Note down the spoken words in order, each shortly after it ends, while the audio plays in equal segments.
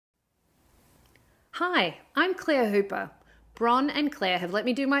Hi, I'm Claire Hooper. Bron and Claire have let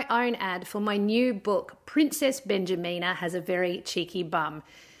me do my own ad for my new book, Princess Benjamina Has a Very Cheeky Bum.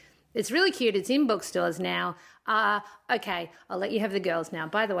 It's really cute. It's in bookstores now. Okay, I'll let you have the girls now.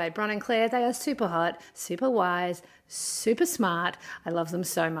 By the way, Bron and Claire, they are super hot, super wise, super smart. I love them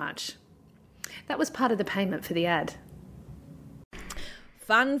so much. That was part of the payment for the ad.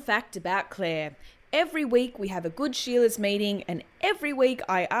 Fun fact about Claire. Every week we have a Good Sheila's meeting, and every week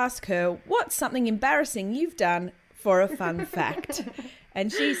I ask her, what's something embarrassing you've done for a fun fact? And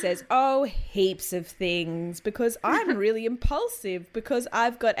she says, oh, heaps of things, because I'm really impulsive, because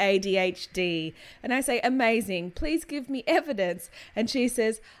I've got ADHD. And I say, amazing, please give me evidence. And she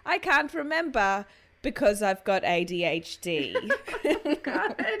says, I can't remember because I've got ADHD.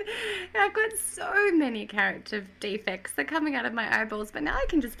 God, I've got so many character defects. They're coming out of my eyeballs, but now I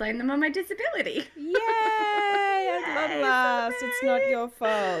can just blame them on my disability. Yay! At long last, it's not your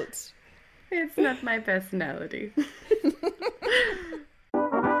fault. It's not my personality.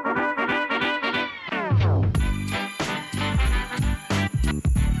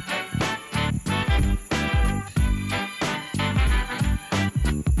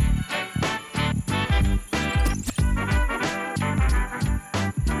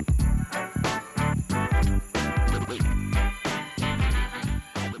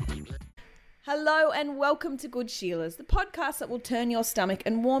 Hello and welcome to Good Sheila's, the podcast that will turn your stomach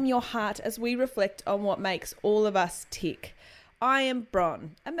and warm your heart as we reflect on what makes all of us tick. I am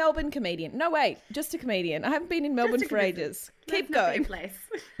Bron, a Melbourne comedian. No, wait, just a comedian. I haven't been in Melbourne for ages. Keep going. Place.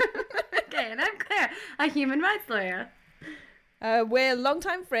 Okay, and I'm Claire, a human rights lawyer. We're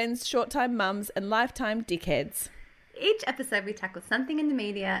long-time friends, short-time mums, and lifetime dickheads. Each episode we tackle something in the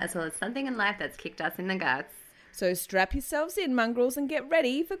media as well as something in life that's kicked us in the guts. So strap yourselves in, mongrels, and get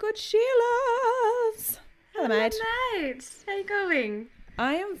ready for Good Sheila's. Hello, mate. Hello, mate. How you going?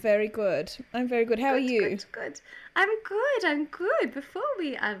 I am very good. I'm very good. How are you? Good. I'm good. Before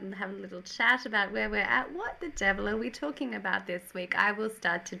we have a little chat about where we're at, what the devil are we talking about this week? I will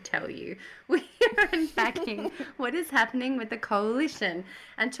start to tell you. We are unpacking what is happening with the coalition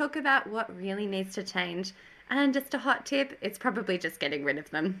and talk about what really needs to change. And just a hot tip, it's probably just getting rid of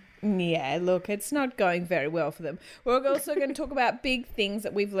them. Yeah, look, it's not going very well for them. We're also going to talk about big things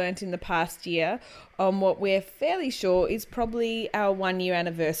that we've learnt in the past year on what we're fairly sure is probably our 1 year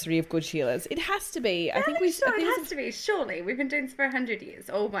anniversary of Good Sheila's. It has to be. I think it has to be. Surely. We've been doing this for 100 years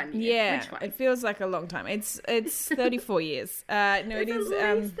or 1 year. Yeah, which one? It feels like a long time. It's 34 years. No, it is.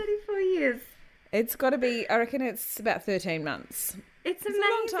 At least 34 years. It's got to be, I reckon it's about 13 months. It's amazing. A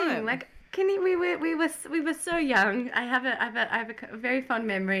long time. Like, we were so young. I have a very fond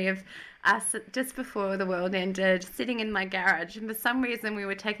memory of us just before the world ended, sitting in my garage, and for some reason we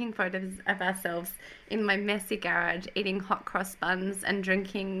were taking photos of ourselves in my messy garage, eating hot cross buns and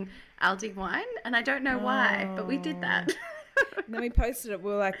drinking Aldi wine, and I don't know why, but we did that. And then we posted it.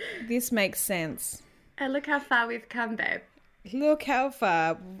 We were like, "This makes sense." And look how far we've come, babe. Look how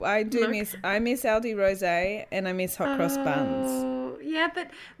far. I miss Aldi Rosé and I miss hot cross buns. Yeah, but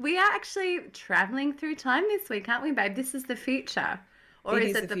we are actually travelling through time this week, aren't we, babe? This is the future. Or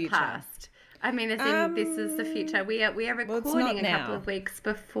is it the past? I mean, as in this is the future. We are recording a couple of weeks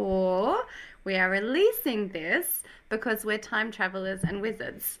before we are releasing this because we're time travellers and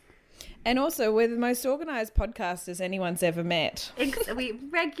wizards. And also, we're the most organised podcasters anyone's ever met. We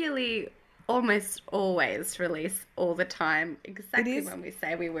regularly, almost always release all the time, exactly when we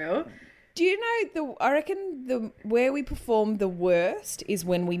say we will. Do you know, I reckon where we perform the worst is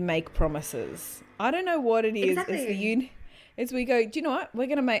when we make promises. I don't know what it is. Exactly. As we go, do you know what? We're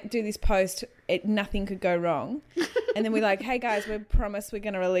going to do this post. Nothing could go wrong. And then we're like, hey, guys, we promise we're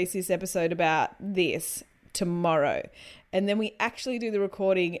going to release this episode about this tomorrow. And then we actually do the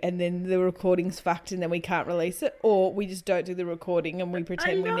recording and then the recording's fucked and then we can't release it. Or we just don't do the recording and we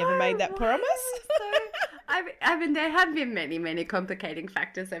pretend we never made that promise. I mean, there have been many, many complicating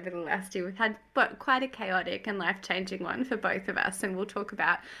factors over the last year. We've had quite a chaotic and life-changing one for both of us, and we'll talk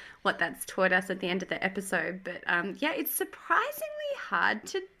about what that's taught us at the end of the episode. But, yeah, it's surprisingly hard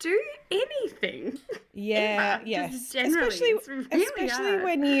to do anything. Yeah, ever. yes. Especially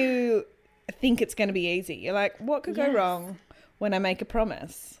when you think it's going to be easy. You're like, what could go wrong when I make a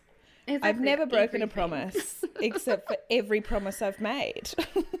promise? Exactly. I've never broken a promise except for every promise I've made.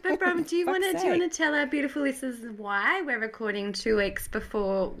 But Brom, do you want to tell our beautiful listeners why we're recording 2 weeks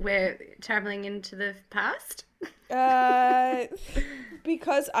before we're travelling into the past?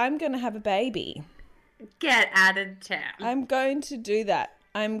 Because I'm going to have a baby. Get out of town. I'm going to do that.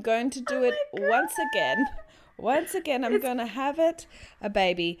 I'm going to do it once again Once again, I'm going to have a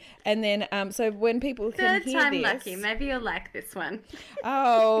baby. And then, so when people can Third hear time this... lucky. Maybe you'll like this one.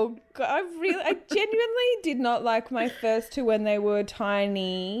 Oh, God, I genuinely did not like my first two when they were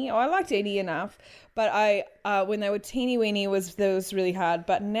tiny. Oh, I liked Edie enough. But when they were teeny weeny, that was really hard.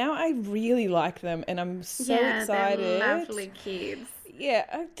 But now I really like them, and I'm so excited. They're lovely kids. Yeah,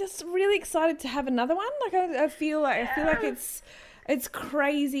 I'm just really excited to have another one. Like I feel like it's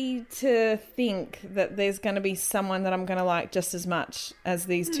crazy to think that there's going to be someone that I'm going to like just as much as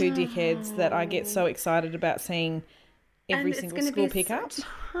these two dickheads that I get so excited about seeing every single school pickup. So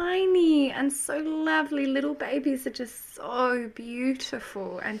tiny and so lovely. Little babies are just so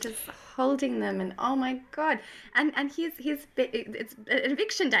beautiful, and just holding them, and oh my God. And here's it's an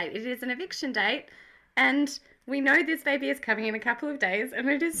eviction date. It is an eviction date, and we know this baby is coming in a couple of days, and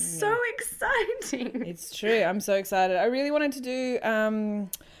it is so exciting. It's true. I'm so excited. I really wanted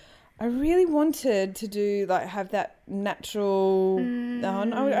to do like have that natural.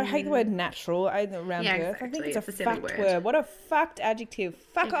 I hate the word natural around birth. Exactly. I think it's a fucked word. What a fucked adjective.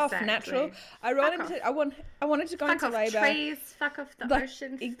 Fuck off natural. I wanted to go into labour. Fuck off trees. Fuck off the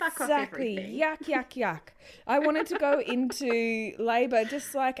ocean. Fuck off everything. Yuck. I wanted to go into labour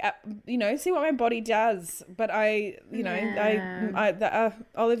just like see what my body does. But Olive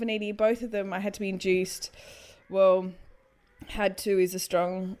and Edie, both of them, I had to be induced. Well, had to is a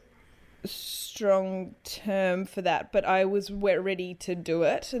strong term for that, but I was ready to do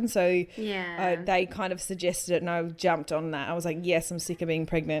it, and so they kind of suggested it, and I jumped on that. I was like, yes, I'm sick of being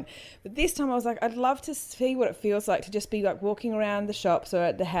pregnant, but this time I was like, I'd love to see what it feels like to just be like walking around the shops or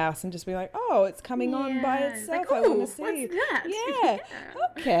at the house and just be like, oh, it's coming on by itself. Like, I want to see. What's that? Yeah.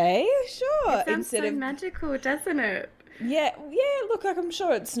 Okay, sure. It sounds so magical, doesn't it? Yeah. Look, like, I'm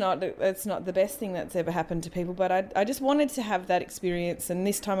sure it's not the best thing that's ever happened to people, but I just wanted to have that experience, and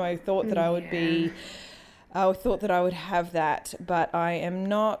this time I thought that I thought that I would have that, but I am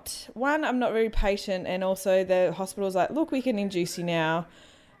not. One, I'm not very patient, and also the hospital's like, look, we can induce you now.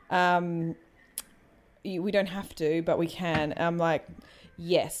 We don't have to, but we can. I'm like,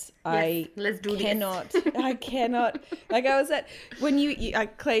 yes, let's do cannot. This. I cannot. Like I was at when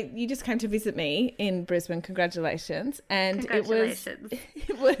Clay, you just came to visit me in Brisbane. Congratulations! And it was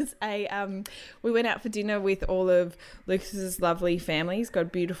a we went out for dinner with all of Lucas's lovely family. He's got a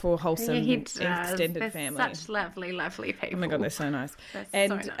beautiful, wholesome, extended family. Such lovely people. Oh my God, they're so nice. They're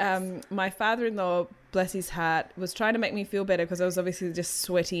so nice. My father-in-law, bless his heart, was trying to make me feel better because I was obviously just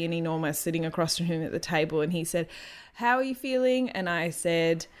sweaty and enormous sitting across from him at the table, and he said, how are you feeling? And I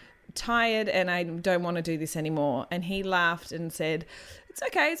said, tired, and I don't want to do this anymore. And he laughed and said, it's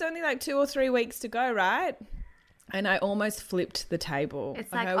okay, it's only like 2 or 3 weeks to go, right? And I almost flipped the table.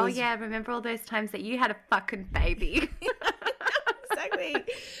 It's like remember all those times that you had a fucking baby? Exactly.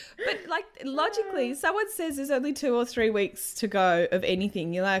 But like logically, someone says there's only 2 or 3 weeks to go of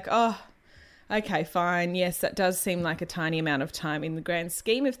anything, you're like, oh, okay, fine. Yes, that does seem like a tiny amount of time in the grand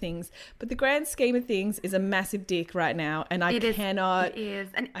scheme of things. But the grand scheme of things is a massive dick right now, and I cannot. It is.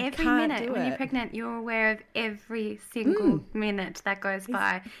 And every minute when you're pregnant, you're aware of every single minute that goes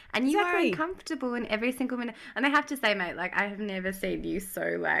by. And you are uncomfortable in every single minute. And I have to say, mate, like, I have never seen you so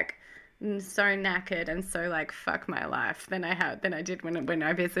knackered and so like, fuck my life than I did when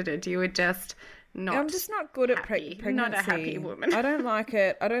I visited. You were just... I'm just not good at pregnancy. Not a happy woman. I don't like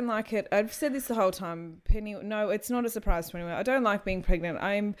it. I've said this the whole time. Penny, no, it's not a surprise to anyone. I don't like being pregnant.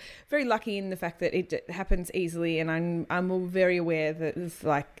 I'm very lucky in the fact that it happens easily, and I'm very aware that it's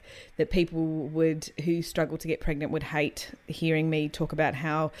like that people who struggle to get pregnant would hate hearing me talk about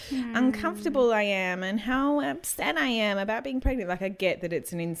how uncomfortable I am and how upset I am about being pregnant. Like, I get that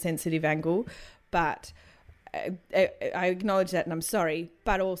it's an insensitive angle, but I acknowledge that, and I'm sorry,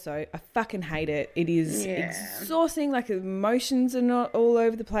 but also I fucking hate it. It is exhausting. Like, emotions are not all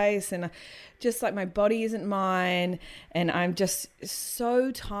over the place, and just like my body isn't mine, and I'm just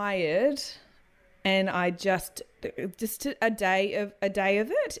so tired. And I just a day of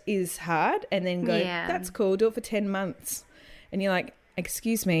it is hard, and then go, that's cool, do it for 10 months, and you're like,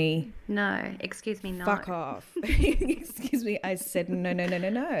 excuse me. No, excuse me, no. Fuck off. Excuse me, I said no.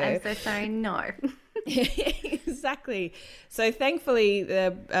 I'm so sorry, no. Exactly. So thankfully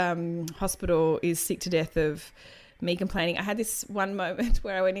the hospital is sick to death of me complaining. I had this one moment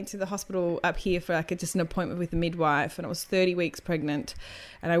where I went into the hospital up here for like just an appointment with the midwife, and I was 30 weeks pregnant,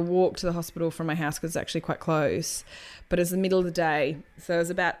 and I walked to the hospital from my house because it's actually quite close, but it was the middle of the day, so it was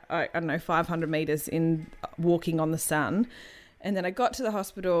about 500 meters in walking on the sun. And then I got to the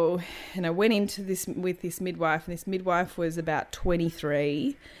hospital, and I went into this with this midwife, and this midwife was about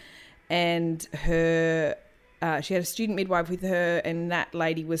 23, and she had a student midwife with her, and that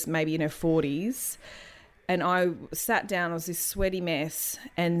lady was maybe in her 40s. And I sat down, I was this sweaty mess,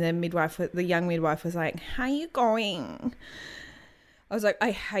 and the young midwife was like, how are you going? I was like,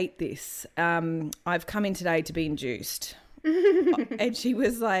 I hate this. I've come in today to be induced. And she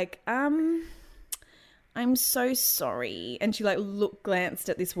was like, I'm so sorry. And she like glanced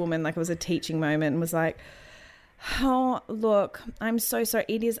at this woman like it was a teaching moment and was like, oh, look, I'm so sorry.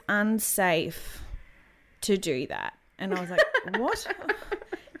 It is unsafe to do that. And I was like, what?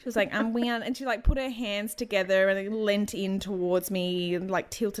 She was like, and she like put her hands together and like, leant in towards me and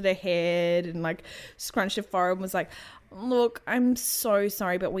like tilted her head and like scrunched her forehead and was like, look, I'm so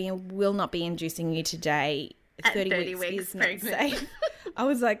sorry, but we will not be inducing you today. At 30 weeks is not pregnant. safe. I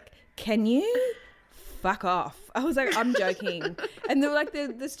was like, can you fuck off? I was like, I'm joking. And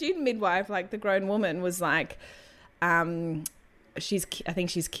the student midwife, like the grown woman, was like, I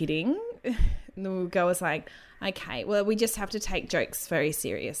think she's kidding. And the girl was like, okay, well, we just have to take jokes very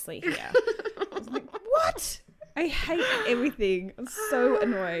seriously here. I was like, what? I hate everything. I'm so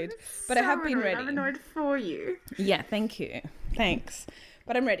annoyed. But I have been ready. I'm annoyed for you. Yeah, thank you. Thanks.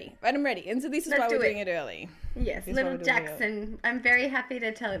 But I'm ready. And so this is why we're doing it early. Yes, little Jackson. I'm very happy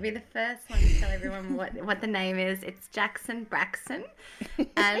to be the first one to tell everyone what the name is. It's Jackson Braxton,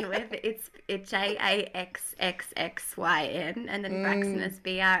 and it's JAXXXYN, and then Braxton is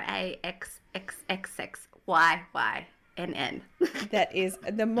BRAXXXYYNN. That is,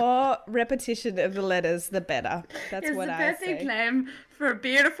 the more repetition of the letters, the better. That's it's what I say. It's the perfect name for a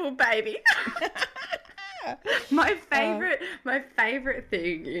beautiful baby. My favorite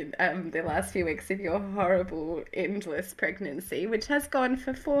thing in the last few weeks of your horrible, endless pregnancy, which has gone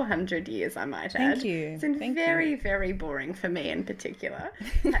for 400 years, I might add. Thank you. It's been very, very boring for me in particular.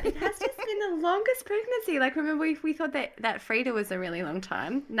 It has just been the longest pregnancy. Like, remember we thought that Frida was a really long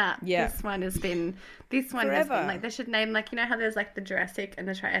time. Nah, yeah. This one has been like, they should name, like, you know how there's like the Jurassic and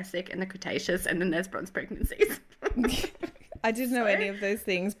the Triassic and the Cretaceous, and then there's bronze pregnancies. I didn't know any of those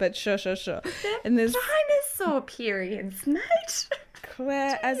things, but sure. And there's dinosaur periods, mate.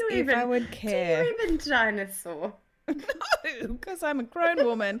 Claire, as if I would care. Do you even dinosaur? No, because I'm a grown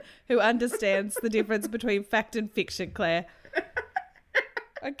woman who understands the difference between fact and fiction, Claire.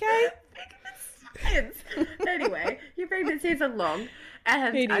 Okay? Science. Anyway, your pregnancies are long.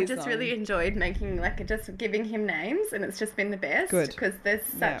 And I've just really enjoyed just giving him names, and it's just been the best. Good. Because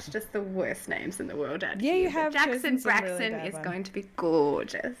there's just the worst names in the world out here. Yeah, you have. Jackson Braxton is going to be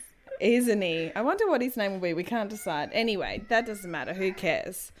gorgeous. Isn't he? I wonder what his name will be. We can't decide. Anyway, that doesn't matter. Who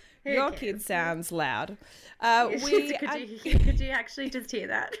cares? Your kid sounds loud. Could you actually just hear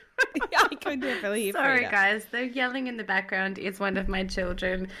that? Yeah, I could definitely hear. Sorry, guys. The yelling in the background is one of my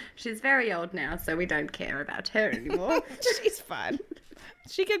children. She's very old now, so we don't care about her anymore. She's fine.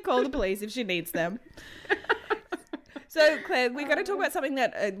 She can call the police if she needs them. So, Claire, we're going to talk about something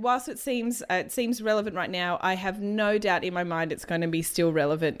that, whilst it seems relevant right now, I have no doubt in my mind it's going to be still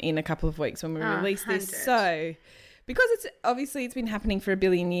relevant in a couple of weeks when we release this. So, because it's been happening for a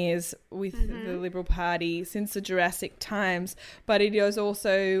billion years with the Liberal Party since the Jurassic times, but it is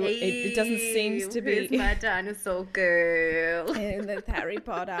also it doesn't seem to be who's my dinosaur girl and the Harry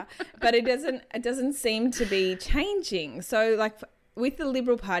Potter, but it doesn't seem to be changing. So, like, with the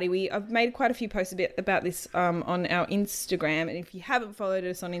Liberal Party, I've made quite a few posts about this on our Instagram, and if you haven't followed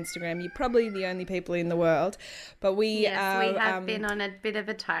us on Instagram, you're probably the only people in the world. But we have been on a bit of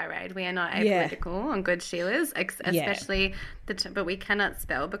a tirade. We are not apolitical on Good Sheilas, especially but we cannot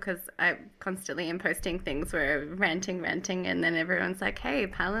spell because I constantly am posting things where ranting, and then everyone's like, "Hey,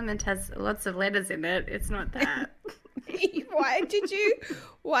 Parliament has lots of letters in it. It's not that." Why did you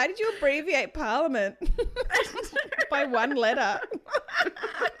abbreviate Parliament by one letter?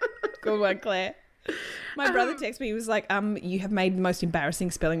 Good one, Claire. My brother texted me. He was like, you have made the most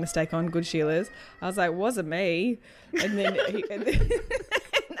embarrassing spelling mistake on Good Sheilas. I was like, wasn't me. And then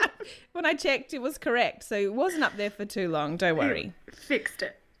when I checked, it was correct. So it wasn't up there for too long. Don't worry. Fixed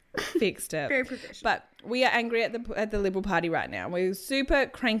it. Very professional. But we are angry at the Liberal Party right now. We're super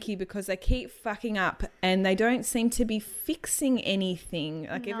cranky because they keep fucking up and they don't seem to be fixing anything.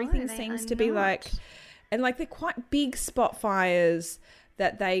 Like, everything seems to be like, and like, they're quite big spot fires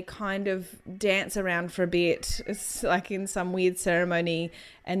that they kind of dance around for a bit. It's like in some weird ceremony,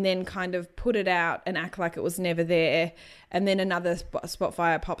 and then kind of put it out and act like it was never there. And then another spot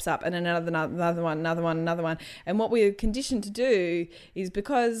fire pops up, and another one. And what we're conditioned to do is,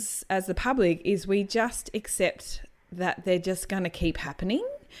 because as the public, is we just accept that they're just going to keep happening.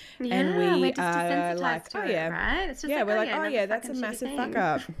 Yeah, and we're just desensitized like, to it, right? It's just yeah, we're like, oh yeah, that's a fucking massive shitty fuck thing.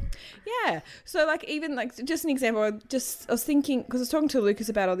 up. Yeah. So like, even like, just an example, I was thinking, because I was talking to Lucas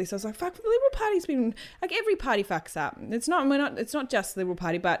about all this, I was like, fuck, the Liberal Party's been, like, every party fucks up. It's not just the Liberal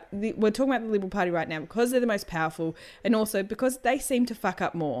Party, but we're talking about the Liberal Party right now because they're the most powerful, and also because they seem to fuck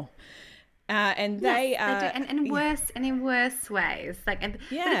up more. And they are, do, and in worse ways. Like, but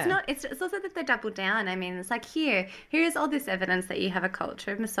it's not. It's also that they double down. I mean, it's like here's all this evidence that you have a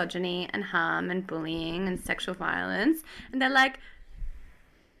culture of misogyny and harm and bullying and sexual violence, and they're like,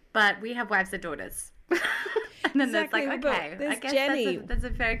 but we have wives and daughters. And then exactly, there's like, okay, there's I guess Jenny. That's a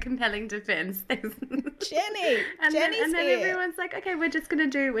very compelling defense. Jenny's then here. everyone's like, okay, we're just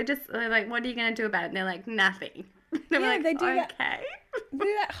like, what are you gonna do about it? And they're like, nothing. Yeah, like, they do okay. that. They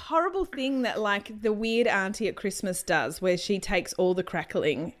do that horrible thing that, like, the weird auntie at Christmas does, where she takes all the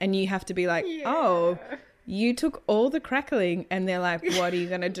crackling, and you have to be like, oh, you took all the crackling, and they're like, what are you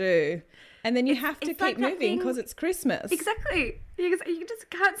gonna do? And then you have to keep moving because it's Christmas. Exactly. You just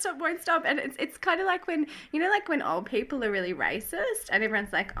can't stop, won't stop. And it's kind of like when, like when old people are really racist and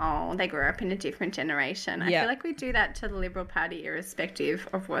everyone's like, oh, they grew up in a different generation. I feel like we do that to the Liberal Party irrespective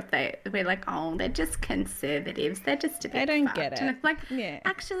of what we're like, oh, they're just conservatives. They're just a bit They don't fucked. get it. And it's like,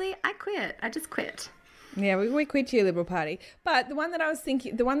 actually, I quit. I just quit. Yeah, we quit your Liberal Party. But the one that I was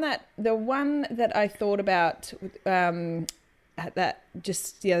thinking, the one that I thought about, that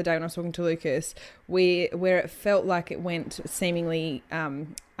just the other day when I was talking to Lucas, where it felt like it went seemingly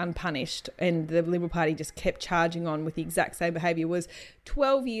unpunished and the Liberal Party just kept charging on with the exact same behaviour, was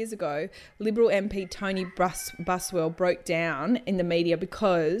 12 years ago. Liberal MP Tony Buswell broke down in the media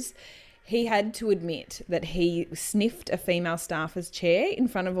because he had to admit that he sniffed a female staffer's chair in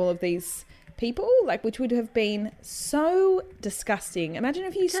front of all of these people, like, which would have been so disgusting. Imagine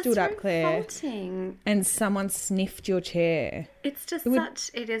if you stood up, Claire, revolting. And someone sniffed your chair. It's just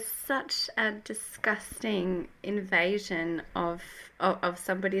it is such a disgusting invasion of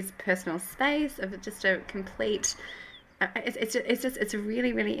somebody's personal space, of just a complete. It's a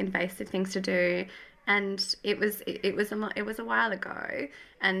really, really invasive things to do. And it was a while ago,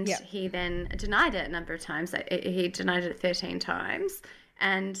 and he then denied it a number of times. He denied it 13 times.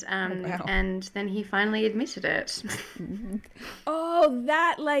 And and then he finally admitted it. Oh,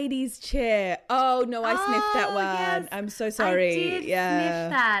 that lady's chair. Oh no, I sniffed that one. Yes. I'm so sorry. I did sniff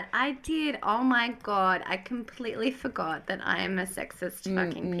that. I did. Oh my God, I completely forgot that I am a sexist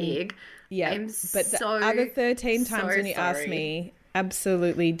fucking pig. Yeah, I'm but the other 13 times when you asked me,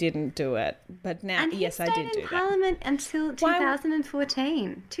 absolutely didn't do it. But now, and yes, I did do that. He stayed in Parliament until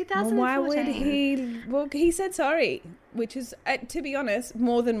 2014. 2014. Why would he? Well, he said sorry, which is, to be honest,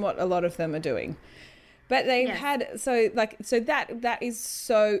 more than what a lot of them are doing. But they've had that is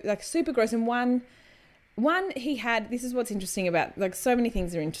so, like, super gross. And one he had. This is what's interesting about, like, so many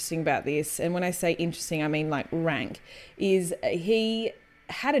things are interesting about this. And when I say interesting, I mean like rank. Is he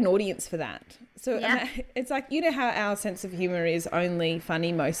had an audience for that. So it's like, you know how our sense of humour is only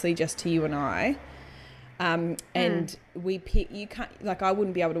funny mostly just to you and I. And we pick, you can't, like, I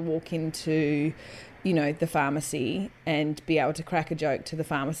wouldn't be able to walk into, the pharmacy and be able to crack a joke to the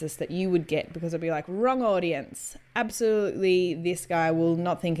pharmacist that you would get, because I'd be like, wrong audience. Absolutely, this guy will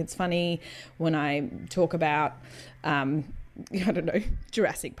not think it's funny when I talk about, I don't know,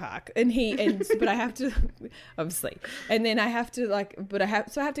 Jurassic Park, but I have to, obviously, and then I have to I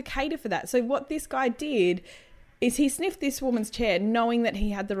have to cater for that. So what this guy did is he sniffed this woman's chair knowing that he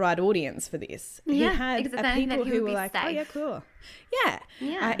had the right audience for this. Yeah, he had exactly. people who were like, safe. oh yeah, cool.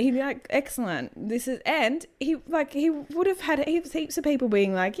 Yeah. He'd be like, excellent. This is, and he would have had heaps of people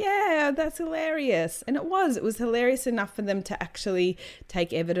being like, yeah, that's hilarious. And it was hilarious enough for them to actually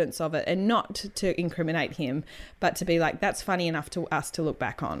take evidence of it, and not to incriminate him, but to be like, that's funny enough to us to look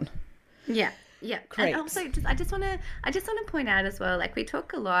back on. Yeah. Creeps. And also, I just want to point out as well, like, we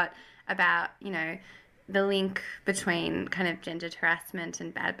talk a lot about, the link between kind of gendered harassment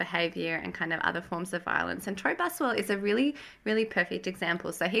and bad behaviour and kind of other forms of violence. And Troy Buswell is a really, really perfect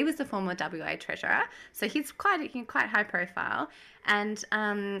example. So he was the former WA Treasurer. So he's quite high profile. And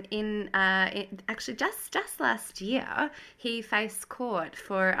actually just last year, he faced court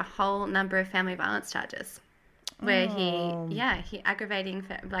for a whole number of family violence charges, where he aggravating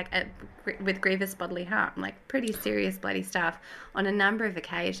with grievous bodily harm, like pretty serious bloody stuff on a number of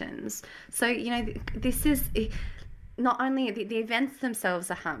occasions. So, this is not only the events themselves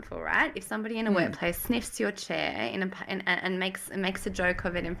are harmful, right? If somebody in a workplace sniffs your chair and makes a joke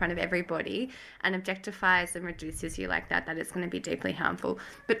of it in front of everybody and objectifies and reduces you like that, that is going to be deeply harmful.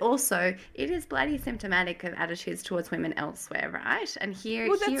 But also, it is bloody symptomatic of attitudes towards women elsewhere, right? And here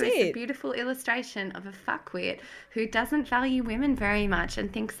is a beautiful illustration of a fuckwit who doesn't value women very much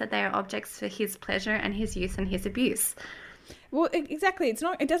and thinks that they are objects for his pleasure and his use and his abuse. Well, exactly. It's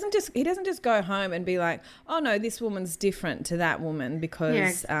not. He doesn't just go home and be like, "Oh no, this woman's different to that woman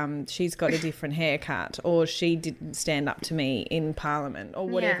because she's got a different haircut or she didn't stand up to me in Parliament or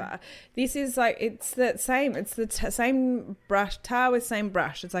whatever." Yeah. This is like it's the same. It's the same brush, tar with same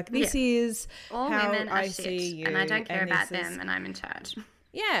brush. It's like this is all how women are I shit, see you, and I don't care about them, and I'm in charge.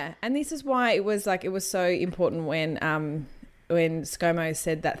 Yeah, and this is why it was so important when ScoMo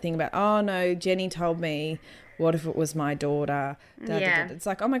said that thing about, "Oh no, Jenny told me. What if it was my daughter?" It's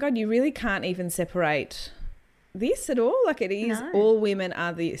like, oh my God, you really can't even separate this at all. Like it is, all women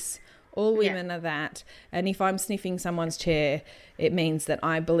are this, all women are that. And if I'm sniffing someone's chair, it means that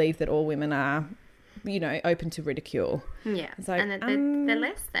I believe that all women are, open to ridicule. Yeah, it's like, and that they're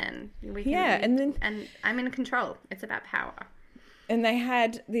less than. And I'm in control. It's about power. And they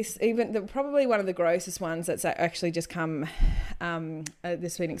had this, probably one of the grossest ones that's actually just come,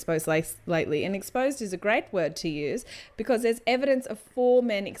 this been exposed lately. And exposed is a great word to use because there's evidence of 4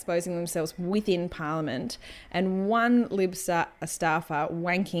 men exposing themselves within Parliament and one Lib staffer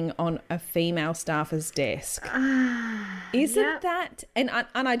wanking on a female staffer's desk. Isn't that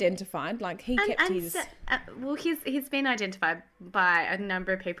unidentified? Like he kept his... well, he's been identified by a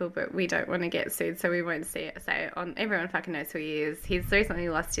number of people, but we don't want to get sued, so we won't say on. Everyone fucking knows who he is. He's recently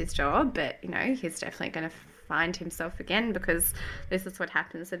lost his job, but he's definitely going to find himself again because this is what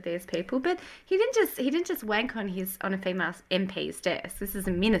happens with these people. But he didn't just wank on a female MP's desk. This is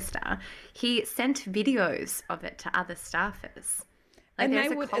a minister. He sent videos of it to other staffers. Like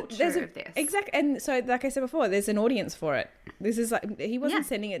there's a culture of this. Exactly. And so, like I said before, there's an audience for it. This is like, he wasn't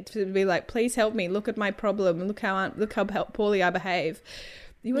sending it to be like, please help me, look at my problem, look how poorly I behave.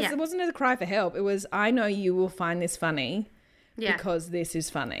 It wasn't a cry for help. It was, I know you will find this funny because this is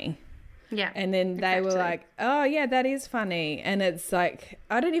funny. Yeah. And then they were like, oh yeah, that is funny. And it's like,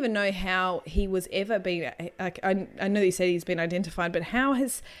 I don't even know how he was ever been, like, I know you said he's been identified, but how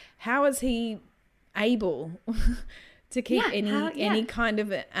is he able to keep any kind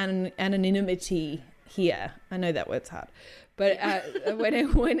of anonymity here? I know that word's hard, but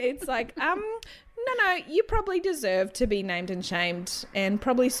when it's like, no, you probably deserve to be named and shamed and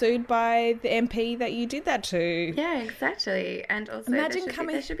probably sued by the MP that you did that to. Yeah, exactly. And also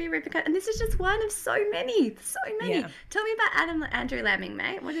there should be repercussions. And this is just one of so many. Yeah. Tell me about Andrew Laming,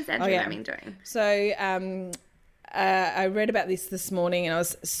 mate. What is Andrew Laming doing? So I read about this morning and I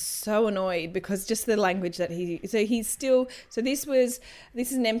was so annoyed because just the language that this is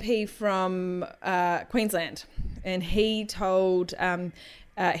an MP from Queensland, and he told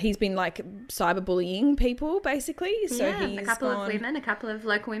he's been like cyberbullying people basically. So he's a couple of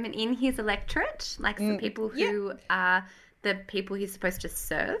local women in his electorate, like some people who are the people he's supposed to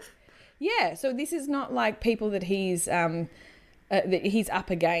serve. Yeah, so this is not like people that he's up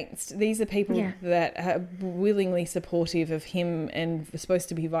against. These are people that are willingly supportive of him and supposed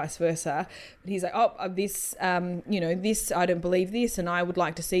to be vice versa. But he's like, this, this, I don't believe this, and I would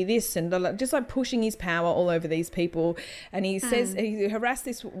like to see this, and just like pushing his power all over these people. And he says he harassed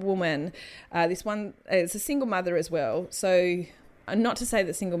this woman, this one, it's a single mother as well. So not to say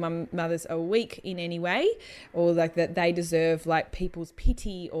that single mothers are weak in any way or like that they deserve like people's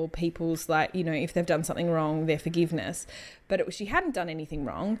pity or people's like, if they've done something wrong, their forgiveness. But she hadn't done anything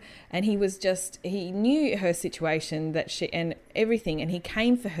wrong, and he knew her situation and everything, and he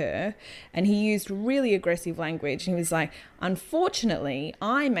came for her and he used really aggressive language. He was like, unfortunately,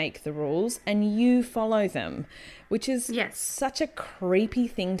 I make the rules and you follow them, which is such a creepy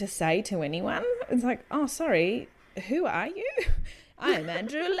thing to say to anyone. It's like, oh, sorry, who are you? I'm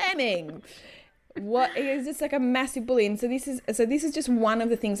Andrew Laming. What is this, like a massive bully? And so this is just one of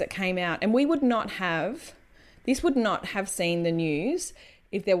the things that came out, and this would not have seen the news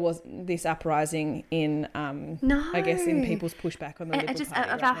if there was this uprising in I guess in people's pushback on the Liberal Party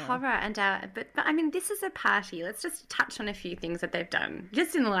of our horror and but I mean, this is a party. Let's just touch on a few things that they've done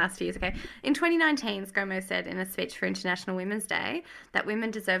just in the last few years. Okay, in 2019, ScoMo said in a speech for International Women's Day that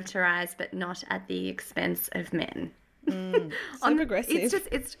women deserve to rise, but not at the expense of men. So progressive.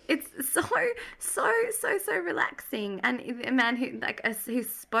 It's so relaxing. And a man who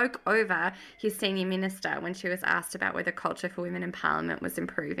spoke over his senior minister when she was asked about whether culture for women in Parliament was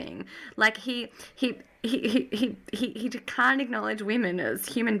improving. Like he he can't acknowledge women as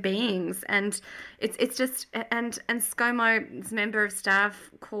human beings, and it's just and ScoMo's member of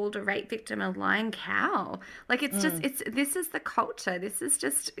staff called a rape victim a lying cow. Like this is the culture. This is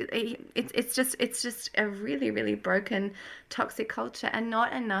just it's just a really, really broken, toxic culture, and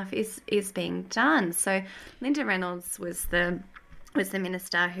not enough is being done. So Linda Reynolds was the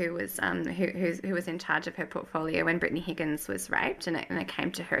minister who was who was in charge of her portfolio when Brittany Higgins was raped, and it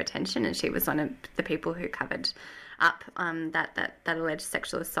came to her attention, and she was one of the people who covered up that alleged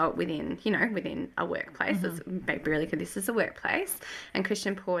sexual assault within a workplace. It's really good. This is a workplace, and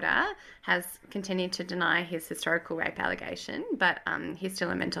Christian Porter has continued to deny his historical rape allegation, but he's still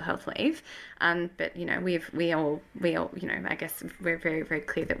on mental health leave. But we all I guess we're very, very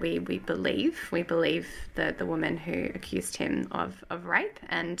clear that we believe the woman who accused him of rape,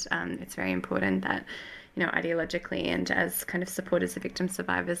 and it's very important that ideologically and as kind of supporters of victim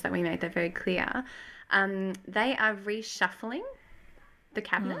survivors that we made that very clear. They are reshuffling the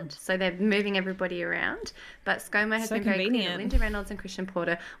cabinet, so they're moving everybody around. But ScoMo has been very clear that Linda Reynolds and Christian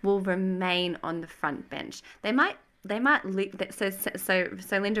Porter will remain on the front bench. They might so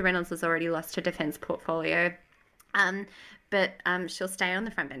Linda Reynolds has already lost her defence portfolio. But she'll stay on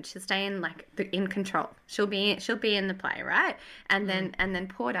the front bench. She'll stay in control. She'll be in the play, right? And then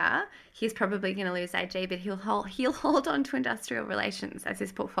Porter, he's probably going to lose AG, but he'll hold on to industrial relations as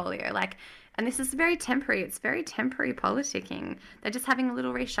his portfolio. And this is very temporary. It's very temporary politicking. They're just having a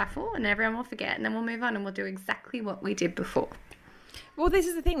little reshuffle, and everyone will forget, and then we'll move on, and we'll do exactly what we did before. Well, this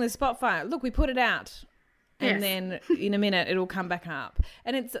is the thing. The Spotfire. Look, we put it out. And then in a minute it'll come back up,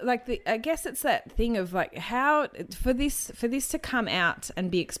 and it's like I guess it's that thing of like how for this to come out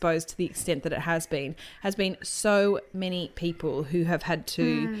and be exposed to the extent that it has been so many people who have had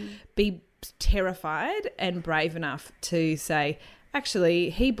to be terrified and brave enough to say,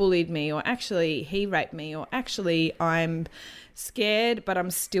 actually he bullied me, or actually he raped me, or actually I'm scared but I'm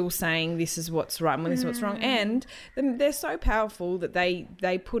still saying this is what's right and this is what's wrong. And they're so powerful that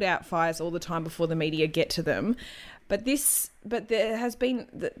they put out fires all the time before the media get to them. But there has been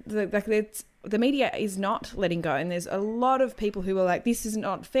the media is not letting go, and there's a lot of people who are like, this is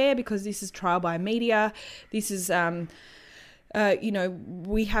not fair because this is trial by media, this is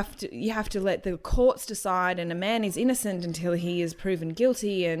you have to let the courts decide, and a man is innocent until he is proven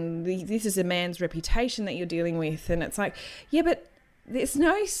guilty, and this is a man's reputation that you're dealing with. And it's like, yeah, but there's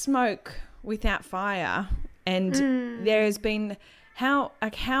no smoke without fire. And there has been how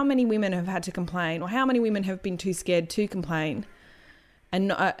many women have had to complain, or how many women have been too scared to complain,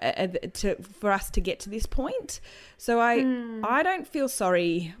 and for us to get to this point. So I don't feel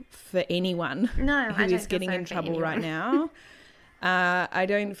sorry for anyone who is getting in trouble right now. I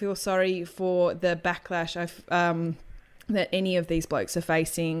don't feel sorry for the backlash that any of these blokes are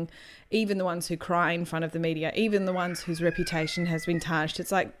facing, even the ones who cry in front of the media, even the ones whose reputation has been tarnished.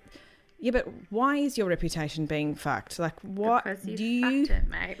 It's like, yeah, but why is your reputation being fucked? Like, what because you fucked it,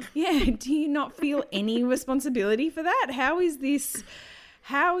 mate. Yeah, do you not feel any responsibility for that? How is this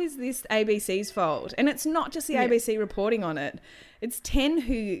ABC's fault? And it's not just the ABC reporting on it. It's 10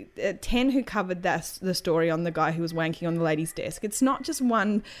 who covered the story on the guy who was wanking on the lady's desk. It's not just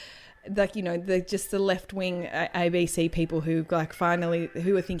one, just the left wing ABC people who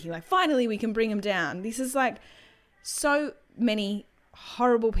are thinking finally we can bring him down. This is like so many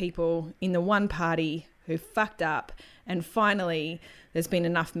horrible people in the one party who fucked up, and finally there's been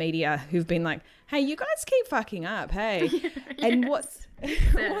enough media who've been like, hey, you guys keep fucking up, hey. And what's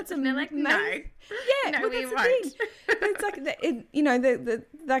and they're like, no. Yeah, no, well, we that's won't. The thing. It's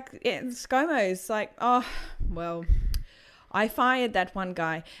like, ScoMo's like, oh, well, I fired that one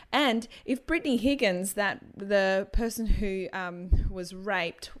guy. And if Brittany Higgins, the person who was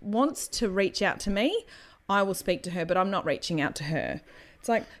raped, wants to reach out to me, I will speak to her, but I'm not reaching out to her. It's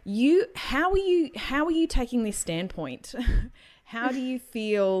like, how are you taking this standpoint? How do you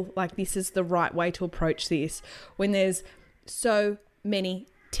feel like this is the right way to approach this when there's so many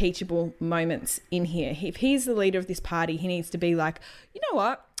teachable moments in here? If he's the leader of this party, he needs to be like, you know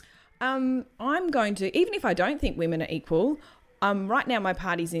what? I'm going to, even if I don't think women are equal, right now my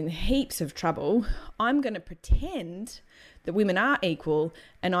party's in heaps of trouble. I'm going to pretend that women are equal,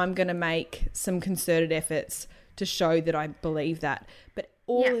 and I'm going to make some concerted efforts to show that I believe that. But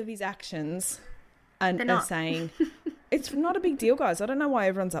all of his actions are saying, it's not a big deal, guys. I don't know why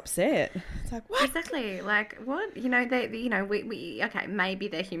everyone's upset. It's like, what? Exactly. Like, what? We okay, maybe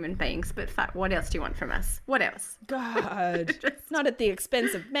they're human beings, but fuck, what else do you want from us? What else? God. Not at the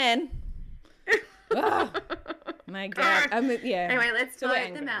expense of men. My God. Yeah. Anyway, let's So we're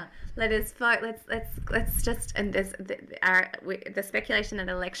vote them angry. out. Let us vote. Let's just, and there's the speculation that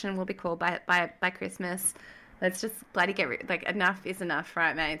election will be called by Christmas. Let's just bloody get rid. Like, enough is enough,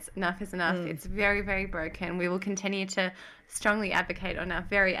 right, mates? Enough is enough. It's very, very broken. We will continue to strongly advocate on our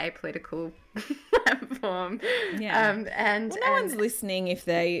very apolitical platform. Yeah. And no one's listening if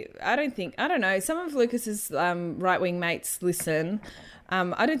they. I don't know. Some of Lucas's right-wing mates listen.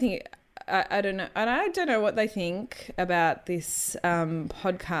 I don't think. I don't know, and I don't know what they think about this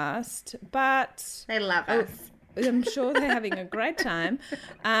podcast, but they love us. I'm sure they're having a great time.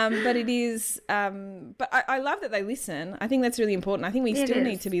 But it is. But I love that they listen. I think that's really important. I think we still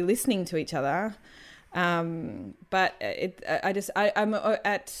need to be listening to each other. But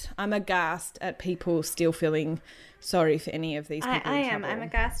I'm aghast at people still feeling sorry for any of these people. I'm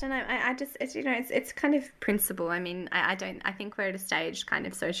aghast, and I just, it's kind of principle. I mean, I think we're at a stage kind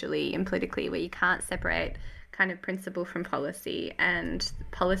of socially and politically where you can't separate kind of principle from policy, and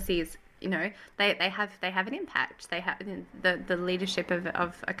policies, they have an impact. They have the leadership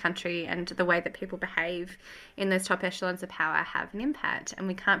of a country and the way that people behave in those top echelons of power have an impact, and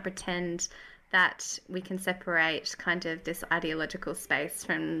we can't pretend that we can separate kind of this ideological space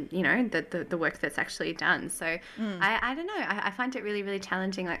from, the work that's actually done. So I don't know. I find it really, really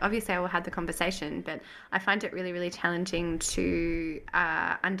challenging. Like, obviously I will have the conversation, but I find it really, really challenging to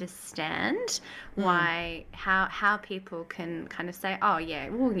understand how people can kind of say, oh yeah,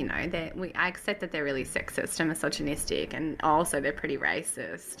 well, I accept that they're really sexist and misogynistic, and also they're pretty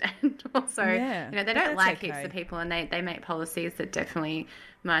racist, and also, they don't like heaps of people, and they make policies that definitely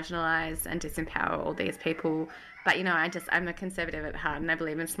marginalise and disempower all these people. But I'm a conservative at heart, and I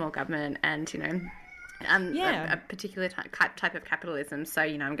believe in small government, and a particular type of capitalism. So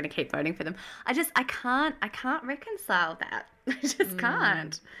I'm going to keep voting for them. I can't reconcile that. I just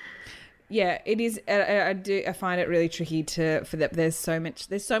can't. Yeah, it is. I find it really tricky for that. There's so much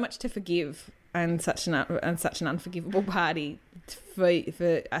to forgive, and such an unforgivable party for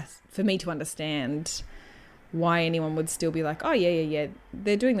me to understand why anyone would still be like, oh, yeah,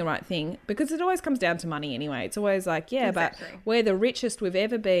 they're doing the right thing. Because it always comes down to money anyway. It's always like, exactly. But we're the richest we've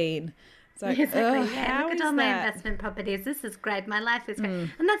ever been. It's like, exactly. How look at all my investment properties. This is great. My life is great.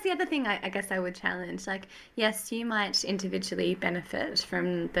 And that's the other thing I guess I would challenge. Like, yes, you might individually benefit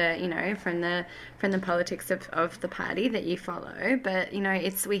from the, from the politics of the party that you follow. But, we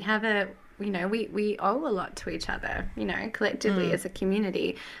owe a lot to each other, collectively as a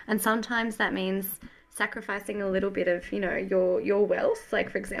community. And sometimes that means sacrificing a little bit of, your wealth. Like,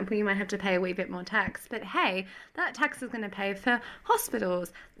 for example, you might have to pay a wee bit more tax, but hey, that tax is going to pay for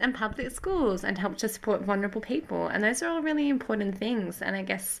hospitals and public schools and help to support vulnerable people. And those are all really important things. And I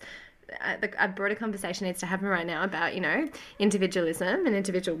guess a broader conversation needs to happen right now about, individualism and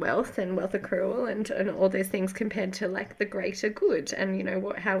individual wealth and wealth accrual and all those things compared to like the greater good,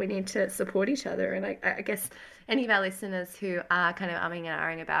 and, how we need to support each other. And I guess any of our listeners who are kind of umming and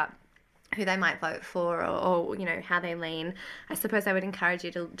ahhing about who they might vote for or how they lean, I suppose I would encourage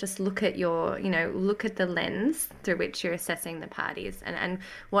you to just look at look at the lens through which you're assessing the parties, and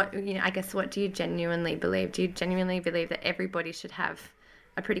what, I guess, what do you genuinely believe? Do you genuinely believe that everybody should have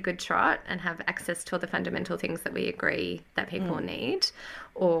a pretty good trot and have access to all the fundamental things that we agree that people need?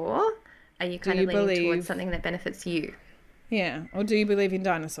 Or are you kind of leaning towards something that benefits you? Yeah. Or do you believe in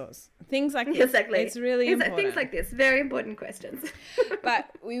dinosaurs? Things like this. Exactly. It's really important. Things like this. Very important questions. But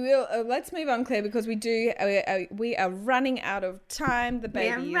we will, let's move on, Claire, because we are running out of time. The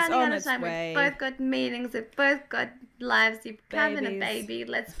baby is on its way. We've both got meetings. We've both got lives. You're having a baby.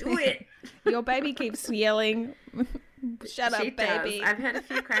 Let's do it. Your baby keeps yelling. Shut up, baby. Does. I've heard a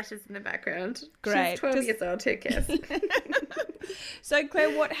few crashes in the background. Great. She's 12 years old, who cares? So,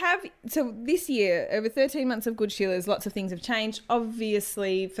 Claire, so this year, over 13 months of Good Sheilas, lots of things have changed.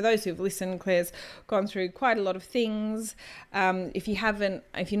 Obviously, for those who've listened, Claire's gone through quite a lot of things. If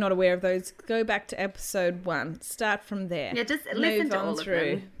you're not aware of those, go back to episode 1. Start from there. Yeah, just listen to all of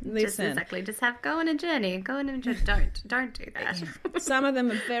them. Listen. Just go on a journey. Don't do that. Some of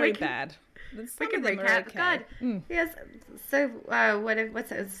them are very bad. We can recap. Okay. God, yes. So,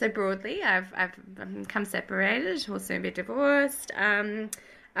 so broadly, I've become separated. Will soon be divorced. Got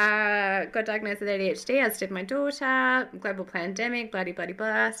diagnosed with ADHD, as did my daughter. Global pandemic, bloody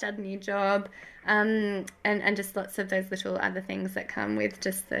blah. Started a new job. and just lots of those little other things that come with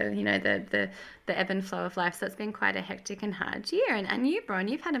just the, you know, the ebb and flow of life. So it's been quite a hectic and hard year. And you, Bron,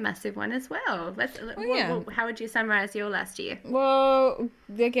 you've had a massive one as well. How would you summarize your last year? Well,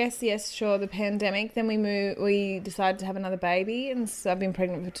 I guess, yes, sure, the pandemic. Then we decided to have another baby, and so I've been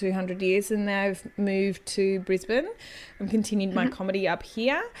pregnant for 200 years, and now I've moved to Brisbane and continued my comedy up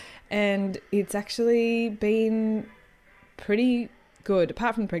here, and it's actually been pretty good,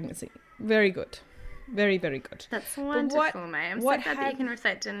 apart from pregnancy. Very good. Very, very good. That's wonderful, mate. I'm so glad that you can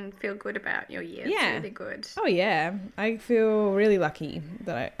reflect and feel good about your year. Yeah. It's really good. Oh, yeah. I feel really lucky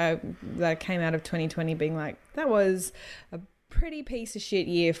that I came out of 2020 being like, that was a pretty piece of shit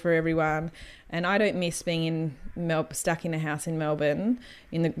year for everyone, and I don't miss being stuck in a house in Melbourne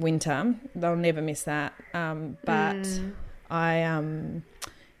in the winter. I'll never miss that. But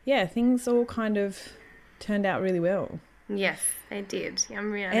things all kind of turned out really well. Yes, they did.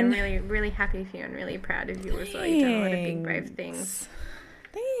 I'm really, really happy for you and really proud of you as well. You've done a lot of big, brave things.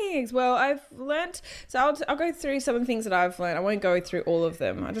 Thanks. Well, I've learnt, so I'll go through some of the things that I've learnt. I won't go through all of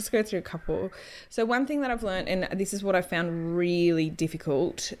them. I'll just go through a couple. So one thing that I've learnt, and this is what I found really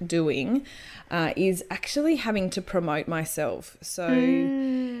difficult doing, is actually having to promote myself. So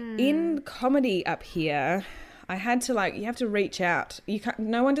in comedy up here, I had to, you have to reach out.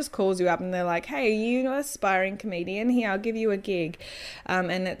 No one just calls you up and they're like, hey, you're an aspiring comedian. Here, I'll give you a gig.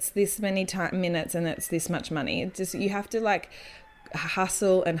 And it's this many minutes and it's this much money. It's just, you have to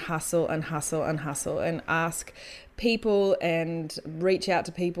hustle and hustle and hustle and hustle and ask people and reach out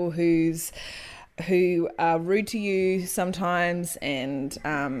to people who are rude to you sometimes, and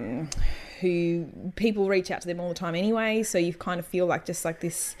who people reach out to them all the time anyway. So you kind of feel like just like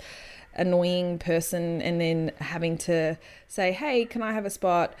this annoying person, and then having to say, hey, can I have a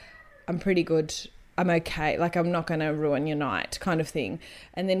spot? I'm pretty good. I'm okay. I'm not going to ruin your night, kind of thing.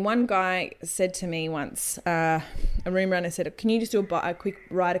 And then one guy said to me once, a room runner said, can you just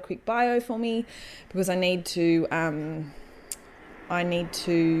write a quick bio for me? Because I need to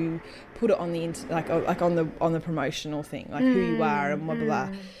put it on the on the promotional thing, who you are and blah, blah, blah.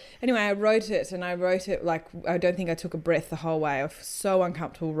 Anyway, I wrote it I don't think I took a breath the whole way. I was so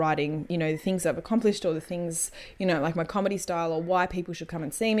uncomfortable writing, the things I've accomplished, or the things, my comedy style, or why people should come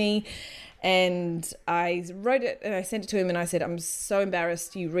and see me. And I wrote it and I sent it to him, and I said, I'm so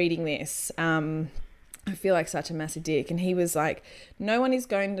embarrassed you reading this. I feel like such a massive dick. And he was like, no one is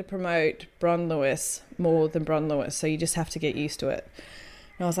going to promote Bron Lewis more than Bron Lewis, so you just have to get used to it.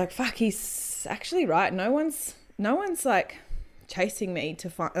 And I was like, fuck, he's actually right. No one's chasing me to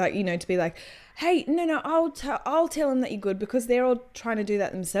find, to be like, hey, no, I'll tell them that you're good, because they're all trying to do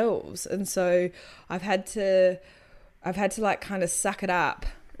that themselves. And so I've had to kind of suck it up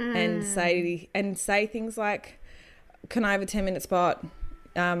and say things like, can I have a 10-minute spot?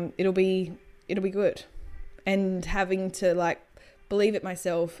 It'll be good. And having to believe it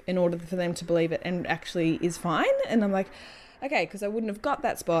myself in order for them to believe it and actually is fine. And I'm like, okay, because I wouldn't have got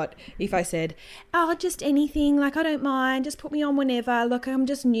that spot if I said, oh, just anything, I don't mind, just put me on whenever, look, I'm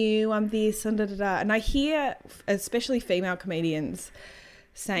just new, I'm this, and da-da-da. And I hear, especially female comedians,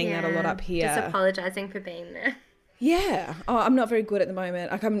 saying that a lot up here. Just apologising for being there. Yeah. Oh, I'm not very good at the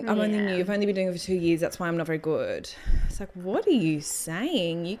moment. I'm only new. I've only been doing it for 2 years. That's why I'm not very good. It's like, what are you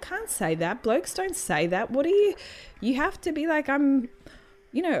saying? You can't say that. Blokes don't say that. You have to be like, I'm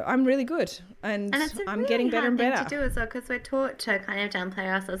really good, and it's a I'm really getting better and better. Hard thing to do as well, because we're taught to kind of downplay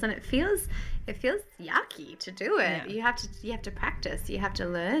ourselves, and it feels yucky to do it. Yeah. You have to practice. You have to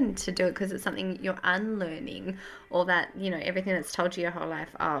learn to do it, because it's something you're unlearning, or that everything that's told you your whole life.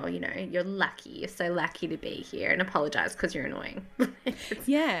 Oh, you're lucky. You're so lucky to be here, and apologize because you're annoying. It's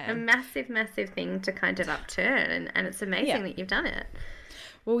a massive, massive thing to kind of upturn, and it's amazing that you've done it.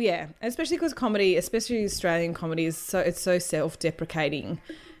 Well, yeah, especially because comedy, especially Australian comedy, it's so self-deprecating.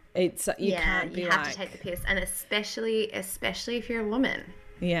 It's you can't be you have to take the piss, and especially if you're a woman.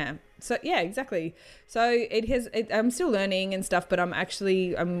 Yeah. So yeah, exactly. So I'm still learning and stuff, but I'm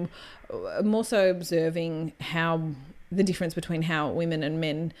also observing how the difference between how women and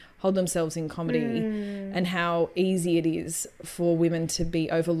men hold themselves in comedy, and how easy it is for women to be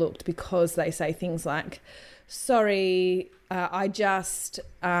overlooked because they say things like, sorry, I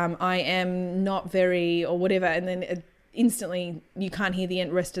am not very, or whatever, and then instantly you can't hear the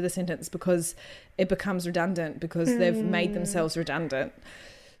rest of the sentence because it becomes redundant, because they've made themselves redundant.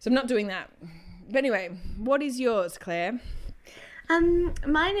 So I'm not doing that. But anyway, what is yours, Claire?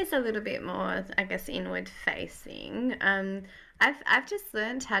 Mine is a little bit more, I guess, inward facing. I've just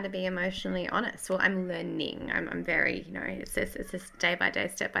learned how to be emotionally honest. Well, I'm learning. I'm very, it's this day by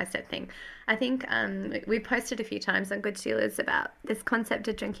day, step by step thing. I think we posted a few times on Good Sheilas about this concept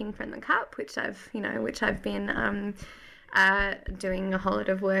of drinking from the cup, which I've been doing a whole lot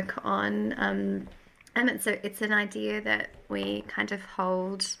of work on. And it's an idea that we kind of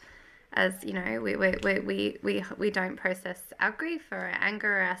hold as, we don't process our grief or our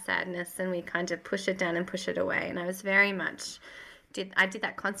anger or our sadness, and we kind of push it down and push it away. And I was very much did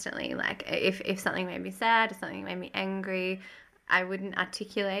that constantly. Like if something made me sad, if something made me angry, I wouldn't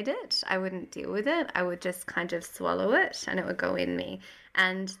articulate it. I wouldn't deal with it. I would just kind of swallow it, and it would go in me.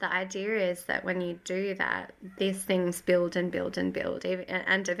 And the idea is that when you do that, these things build and build and build,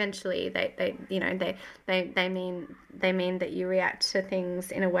 and eventually they mean that you react to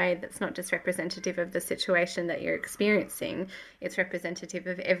things in a way that's not just representative of the situation that you're experiencing. It's representative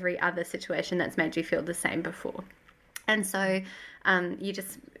of every other situation that's made you feel the same before. And so you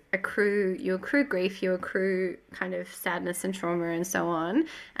accrue grief, you accrue kind of sadness and trauma and so on,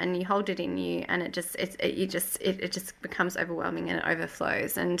 and you hold it in you, and it just becomes overwhelming, and it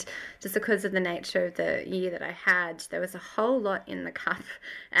overflows. And just because of the nature of the year that I had, there was a whole lot in the cup,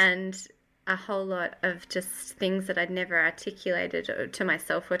 and a whole lot of just things that I'd never articulated to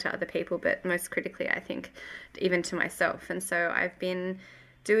myself or to other people, but most critically, I think, even to myself. And so I've been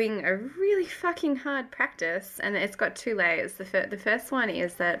doing a really fucking hard practice, and it's got two layers. The first one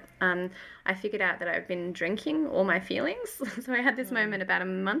is that I figured out that I've been drinking all my feelings. So I had this moment about a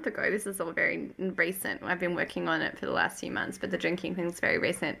month ago. This is all very recent. I've been working on it for the last few months, but the drinking thing's very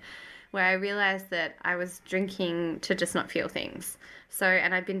recent, where I realized that I was drinking to just not feel things. So,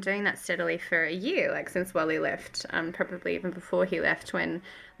 and I've been doing that steadily for a year, like since Wally left, probably even before he left, when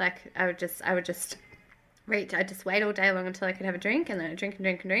like I would just I'd just wait all day long until I could have a drink, and then I'd drink and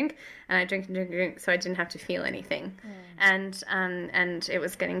drink and drink, and I'd drink and drink and drink, so I didn't have to feel anything. And it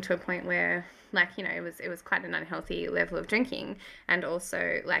was getting to a point where, like, it was quite an unhealthy level of drinking, and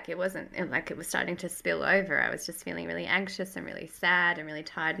also, like, it was starting to spill over. I was just feeling really anxious and really sad and really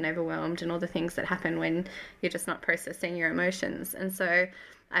tired and overwhelmed, and all the things that happen when you're just not processing your emotions. And so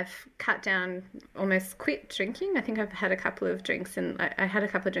I've cut down, almost quit drinking. I think I've had a couple of drinks, and I had a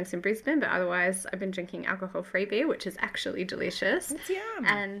couple of drinks in Brisbane, but otherwise I've been drinking alcohol-free beer, which is actually delicious. It's yum.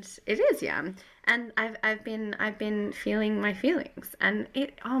 And it is yum. And I've been feeling my feelings, and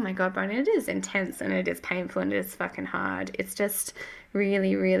oh my God, Brian, it is intense, and it is painful, and it is fucking hard. It's just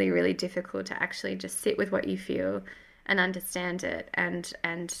really, really, really difficult to actually just sit with what you feel and understand it, and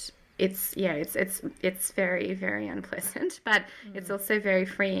it's very, very unpleasant, but it's also very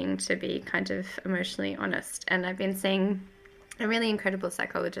freeing to be kind of emotionally honest. And I've been seeing a really incredible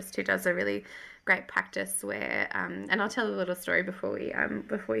psychologist who does a really great practice where, and I'll tell a little story before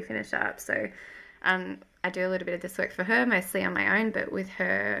we finish up. So I do a little bit of this work for her, mostly on my own, but with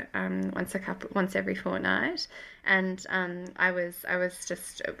her once every fortnight. And I was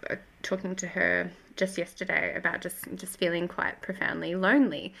just talking to her just yesterday about just feeling quite profoundly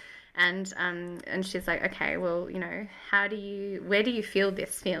lonely. And she's like, okay, well, where do you feel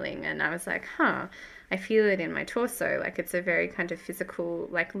this feeling? And I was like, I feel it in my torso. Like, it's a very kind of physical,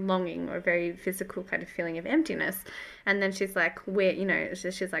 like, longing, or very physical kind of feeling of emptiness. And then she's like,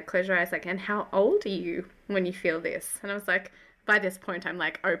 she's like, close your eyes, like, and how old are you when you feel this? And I was like, by this point, I'm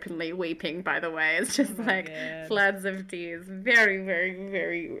like openly weeping, by the way. It's just floods of tears. Very, very,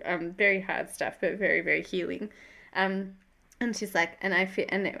 very, very hard stuff, but very, very healing. And she's like, and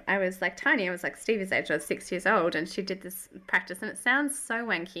I was like tiny. I was like Stevie's age. I was 6 years old, and she did this practice, and it sounds so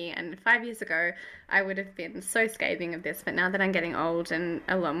wanky. And 5 years ago, I would have been so scathing of this, but now that I'm getting old and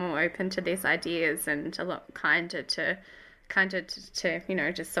a lot more open to these ideas, and a lot kinder to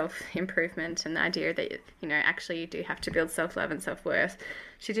just self-improvement, and the idea that actually you do have to build self-love and self-worth.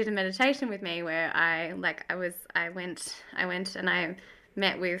 She did a meditation with me where I went and I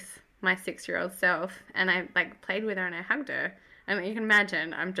met with my 6-year-old self, and I like played with her, and I hugged her. And you can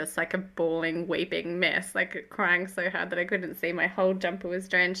imagine I'm just like a bawling, weeping mess, like crying so hard that I couldn't see. My whole jumper was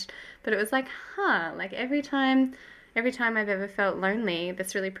drenched. But it was like, like every time I've ever felt lonely,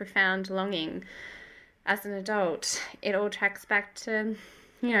 this really profound longing as an adult, it all tracks back to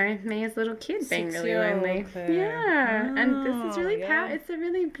me as a little kid being really lonely. Yeah. And this is really it's a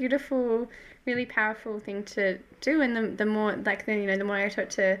really beautiful, really powerful thing to do. And the more the more I talk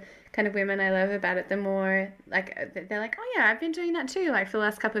to kind of women I love about it, the more like they're like, oh yeah, I've been doing that too. Like for the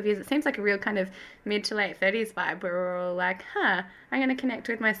last couple of years, it seems like a real kind of mid to late 30s vibe where we're all like, I'm going to connect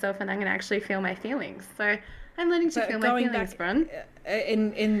with myself, and I'm going to actually feel my feelings. So I I'm learning to feel my feelings, Bron.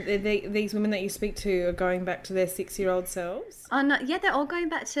 These women that you speak to are going back to their 6-year-old selves? Oh, no, yeah, they're all going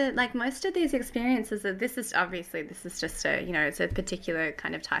back to, like, most of these experiences. This is just a, it's a particular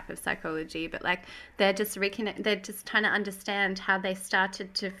kind of type of psychology, but, like, they're just trying to understand how they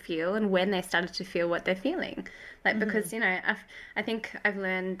started to feel and when they started to feel what they're feeling. Like, because, I think I've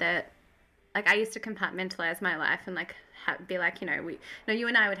learned that, like, I used to compartmentalize my life and, like, be like, you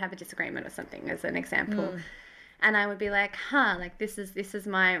and I would have a disagreement or something, as an example. And I would be like, like this is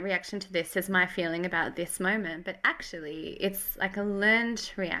my reaction to this, is my feeling about this moment. But actually, it's like a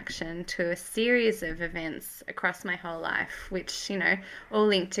learned reaction to a series of events across my whole life, which, all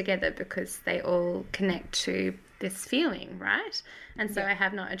link together because they all connect to this feeling, right? And so I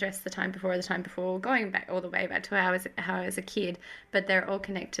have not addressed the time before, going back all the way back to how I was a kid, but they're all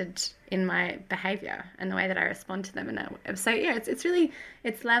connected in my behavior and the way that I respond to them. And so, yeah,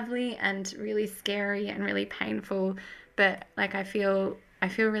 it's lovely and really scary and really painful, but, like, I feel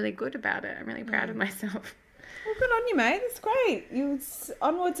really good about it. I'm really proud of myself. Well, good on you, mate. That's great.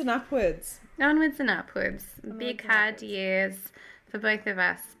 Onwards and upwards. Onwards and upwards. Big, hard years for both of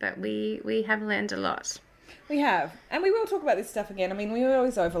us, but we have learned a lot. We have. And we will talk about this stuff again. I mean, we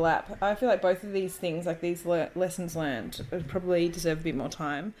always overlap. I feel like both of these things, like these lessons learned, probably deserve a bit more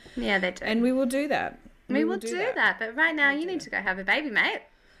time. Yeah, they do. And we will do that. We will do that. But right now, you need to go have a baby, mate.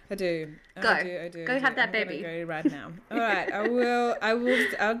 I do. I do. Go have that baby. Go right now. All right.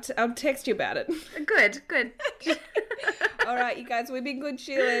 I'll text you about it. Good. All right, you guys. We've been good,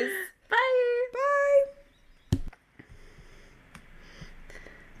 Sheilas. Bye.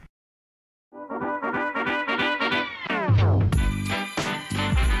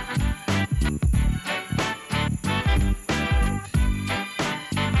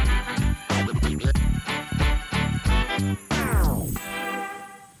 Bye.